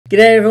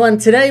G'day everyone,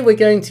 today we're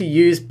going to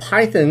use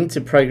Python to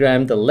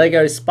program the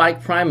LEGO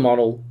Spike Prime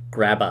model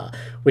Grabber,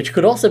 which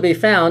could also be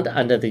found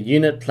under the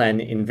Unit Plan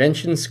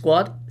Invention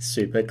Squad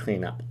Super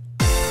Cleanup.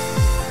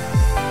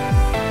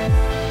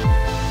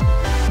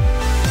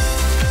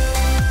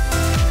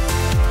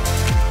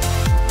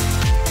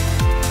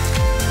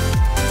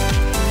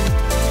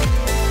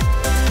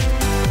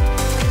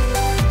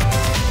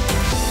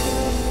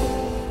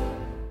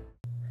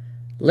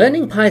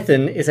 Learning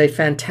Python is a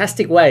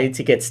fantastic way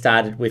to get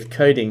started with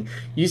coding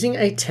using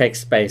a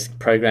text-based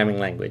programming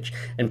language,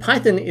 and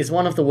Python is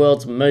one of the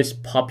world's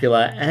most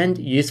popular and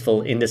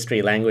useful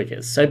industry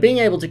languages, so being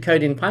able to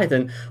code in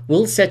Python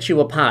will set you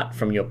apart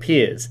from your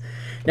peers.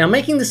 Now,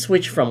 making the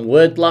switch from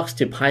word blocks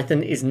to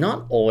Python is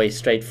not always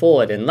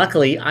straightforward, and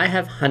luckily I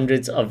have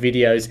hundreds of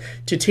videos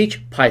to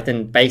teach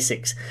Python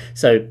basics,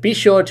 so be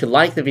sure to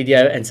like the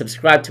video and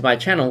subscribe to my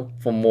channel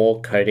for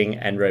more coding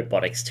and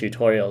robotics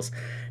tutorials.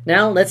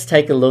 Now let's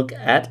take a look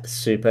at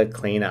Super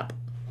Cleanup.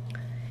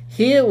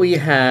 Here we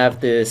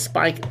have the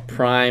Spike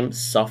Prime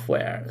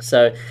software.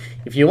 So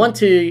if you want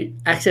to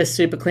access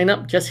Super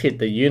Cleanup, just hit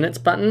the Units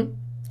button,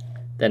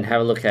 then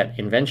have a look at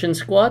Invention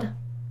Squad.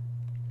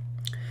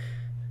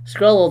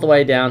 Scroll all the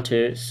way down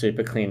to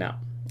Super Cleanup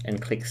and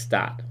click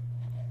Start.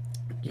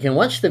 You can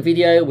watch the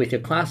video with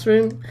your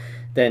classroom,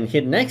 then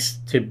hit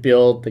Next to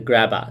build the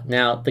Grabber.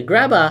 Now, the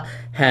Grabber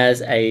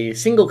has a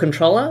single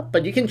controller,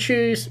 but you can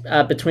choose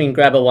between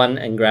Grabber 1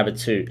 and Grabber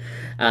 2.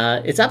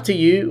 It's up to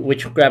you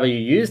which Grabber you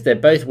use. They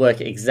both work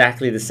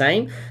exactly the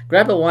same.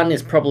 Grabber 1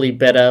 is probably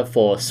better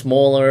for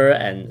smaller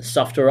and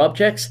softer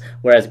objects,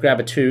 whereas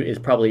Grabber 2 is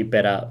probably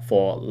better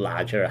for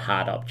larger,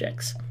 hard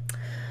objects.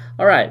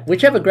 Alright,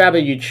 whichever Grabber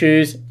you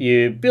choose,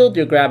 you build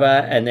your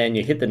Grabber and then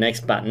you hit the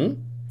next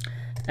button.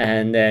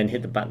 And then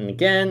hit the button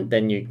again,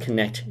 then you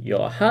connect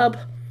your hub.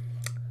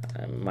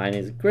 Mine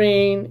is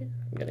green.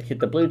 I'm going to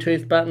hit the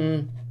Bluetooth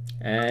button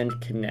and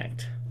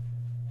connect.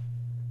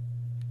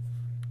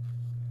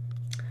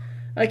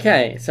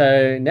 Okay,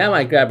 so now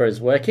my Grabber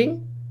is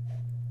working.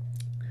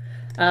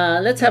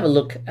 Let's have a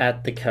look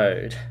at the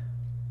code.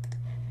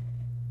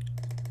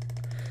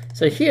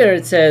 So here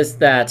it says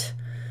that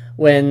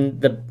when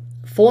the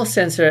force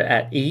sensor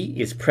at E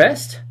is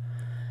pressed,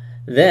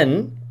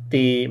 then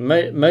the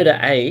motor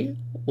A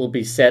will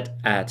be set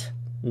at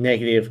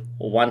negative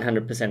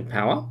 100%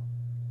 power,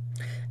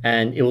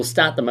 and it will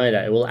start the motor.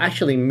 It will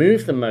actually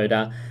move the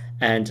motor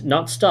and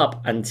not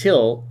stop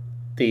until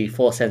the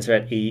force sensor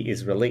at E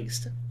is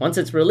released. Once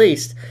it's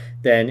released,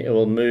 then it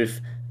will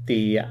move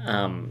the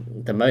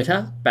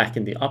motor back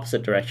in the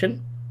opposite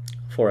direction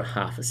for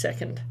half a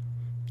second.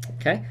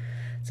 Okay,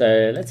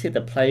 so let's hit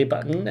the play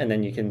button and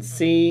then you can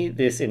see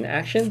this in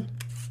action.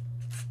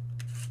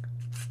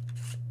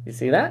 You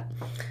see that?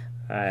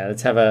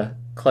 Let's have a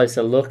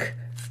closer look.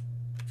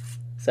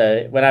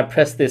 So when I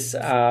press this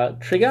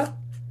trigger,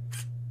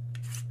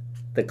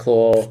 the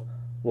claw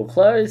will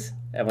close,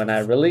 and when I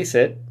release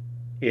it,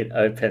 it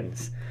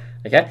opens.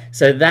 Okay,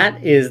 so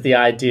that is the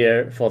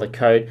idea for the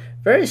code.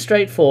 Very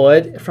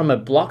straightforward from a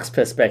blocks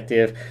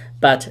perspective,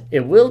 but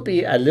it will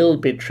be a little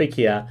bit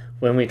trickier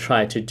when we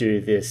try to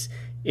do this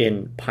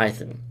in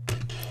Python.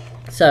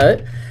 So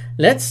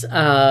let's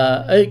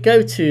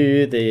go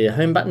to the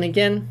home button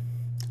again,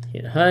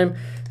 hit home,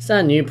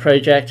 start a new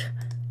project,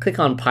 click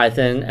on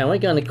Python, and we're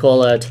going to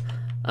call it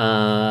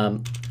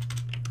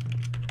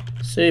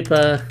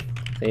Super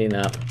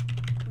Cleanup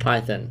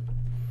Python.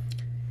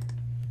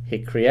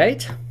 Hit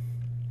create.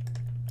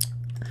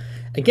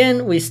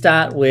 Again, we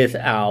start with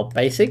our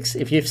basics.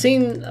 If you've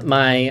seen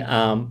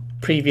my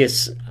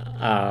previous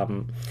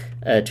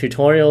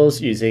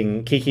tutorials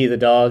using Kiki the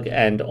dog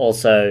and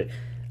also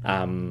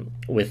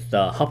with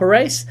the hopper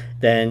race,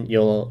 then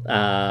you'll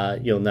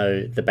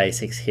know the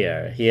basics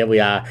here. Here we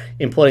are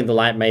importing the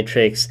light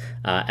matrix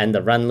and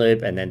the run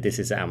loop, and then this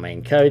is our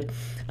main code.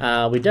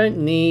 We don't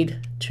need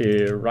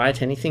to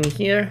write anything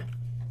here.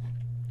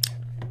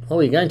 What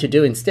we're going to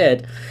do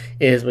instead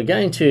is we're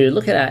going to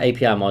look at our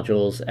API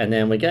modules, and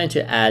then we're going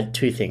to add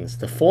two things: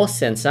 the force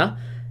sensor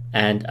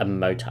and a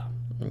motor.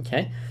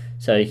 Okay,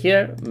 so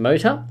here,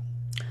 motor,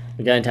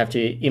 we're going to have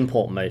to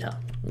import motor.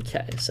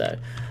 Okay, so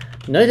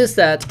notice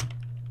that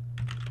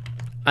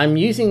I'm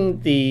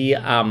using the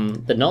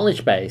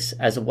knowledge base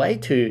as a way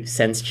to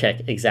sense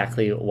check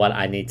exactly what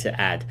I need to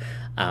add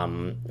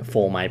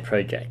for my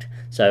project.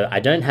 So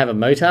I don't have a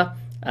motor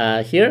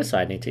here, so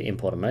I need to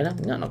import a motor.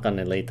 I'm not going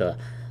to need the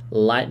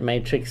light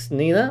matrix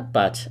neither,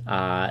 but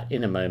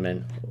in a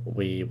moment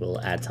we will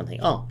add something.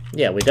 Oh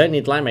yeah, we don't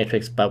need light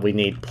matrix, but we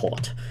need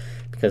port,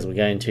 because we're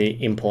going to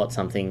import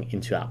something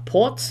into our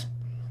ports.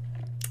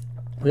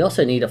 We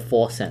also need a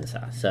force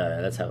sensor, so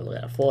let's have a look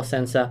at a force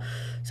sensor.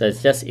 So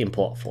it's just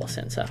import force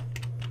sensor.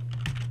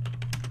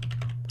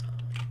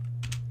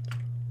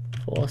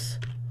 Force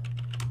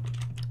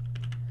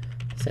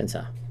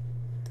sensor.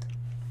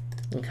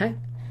 Okay.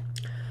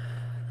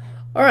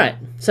 All right,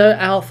 so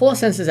our force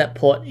sensor is at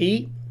port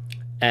E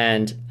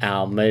and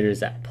our motor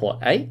is at port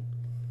A.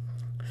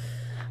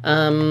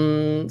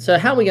 So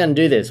how are we going to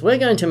do this? We're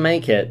going to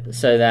make it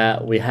so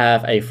that we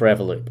have a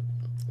forever loop.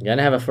 we're going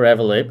to have a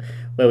forever loop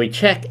where we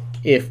check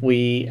if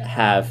we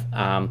have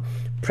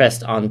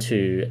pressed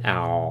onto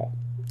our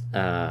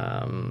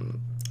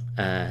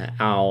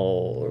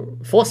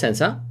force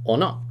sensor or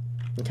not.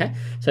 Okay,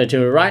 so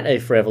to write a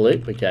forever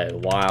loop, we go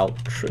while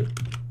true.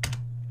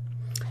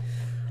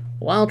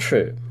 While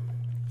true,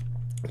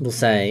 we'll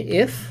say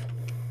if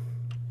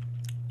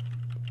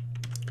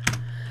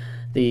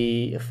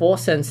the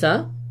force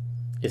sensor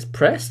is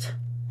pressed.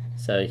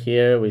 So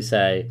here we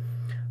say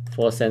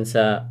force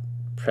sensor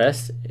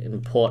pressed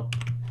in port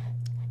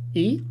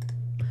E.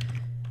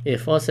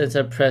 If force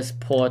sensor press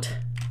port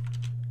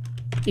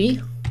E,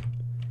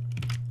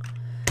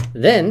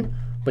 then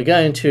we're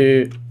going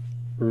to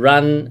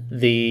run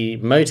the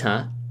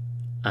motor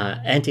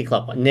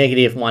anti-clockwise,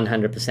 negative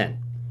 100%.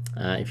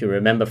 If you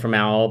remember from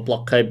our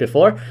block code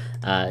before,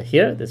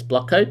 here, this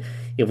block code,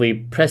 if we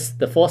press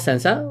the force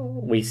sensor,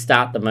 we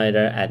start the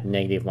motor at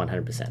negative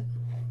 100%.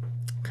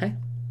 Okay.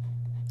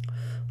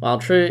 While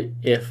true,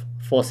 if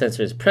force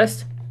sensor is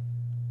pressed,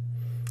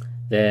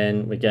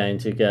 then we're going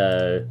to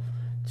go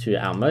to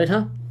our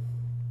motor,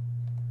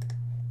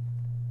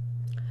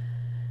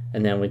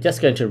 and then we're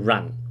just going to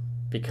run,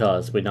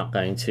 because we're not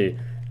going to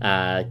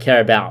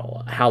care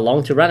about how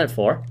long to run it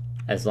for,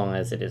 as long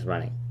as it is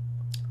running.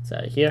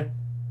 So here,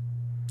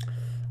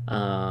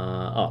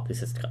 oh, this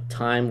has got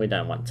time. We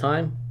don't want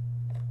time.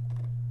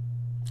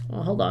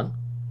 Oh, hold on.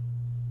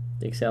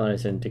 The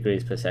acceleration in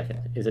degrees per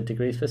second. Is it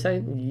degrees per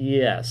second?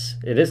 Yes,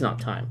 it is not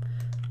time.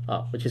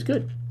 Oh, which is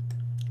good.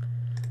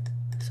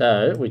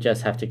 So we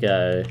just have to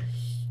go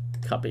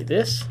copy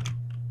this.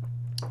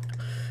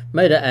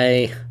 Motor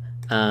A,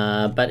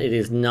 but it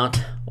is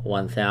not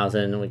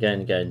 1000. We're going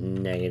to go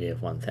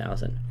negative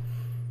 1000.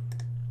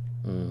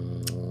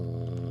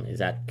 Is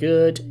that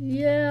good?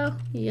 Yeah,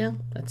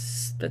 that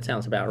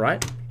sounds about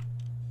right.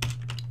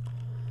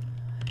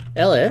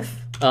 Else,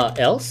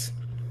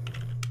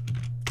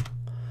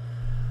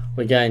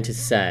 we're going to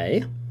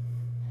say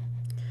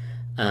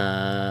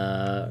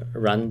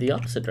run the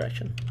opposite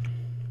direction.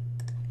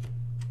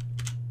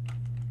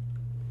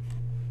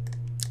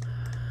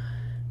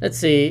 Let's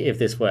see if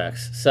this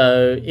works.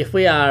 So if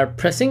we are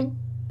pressing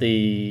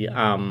the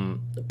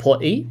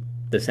port E,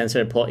 the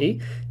sensor at port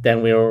E,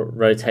 then we'll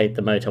rotate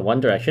the motor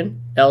one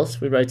direction, else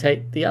we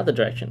rotate the other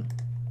direction.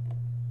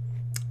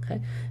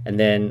 Okay, and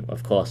then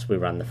of course we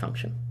run the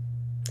function.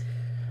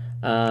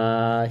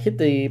 Hit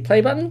the play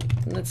button,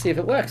 and let's see if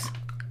it works.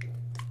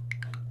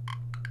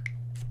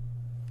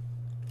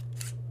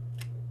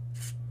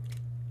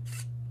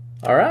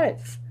 All right,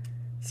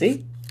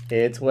 see,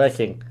 it's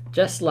working.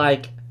 Just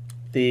like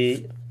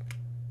the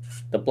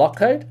block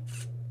code,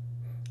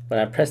 when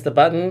I press the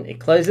button, it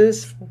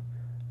closes,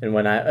 and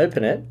when I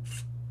open it,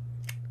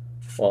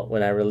 well,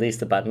 when I release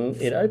the button,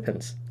 it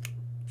opens.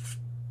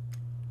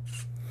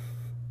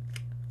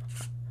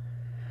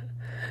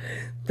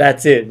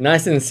 That's it.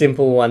 Nice and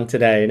simple one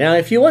today. Now,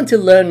 if you want to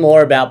learn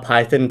more about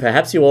Python,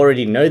 perhaps you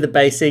already know the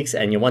basics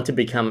and you want to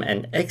become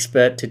an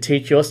expert to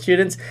teach your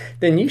students,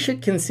 then you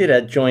should consider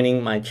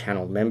joining my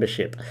channel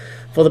membership.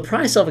 For the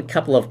price of a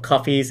couple of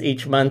coffees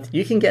each month,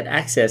 you can get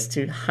access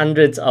to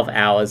hundreds of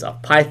hours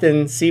of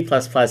Python, C++,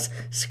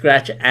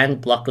 Scratch, and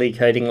Blockly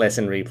coding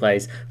lesson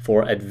replays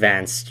for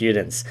advanced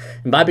students.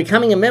 And by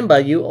becoming a member,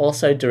 you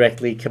also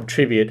directly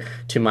contribute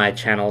to my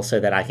channel so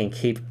that I can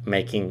keep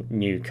making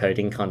new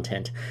coding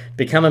content.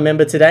 Become a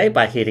member today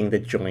by hitting the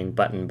join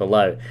button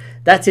below.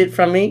 That's it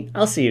from me.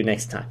 I'll see you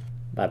next time.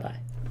 Bye-bye.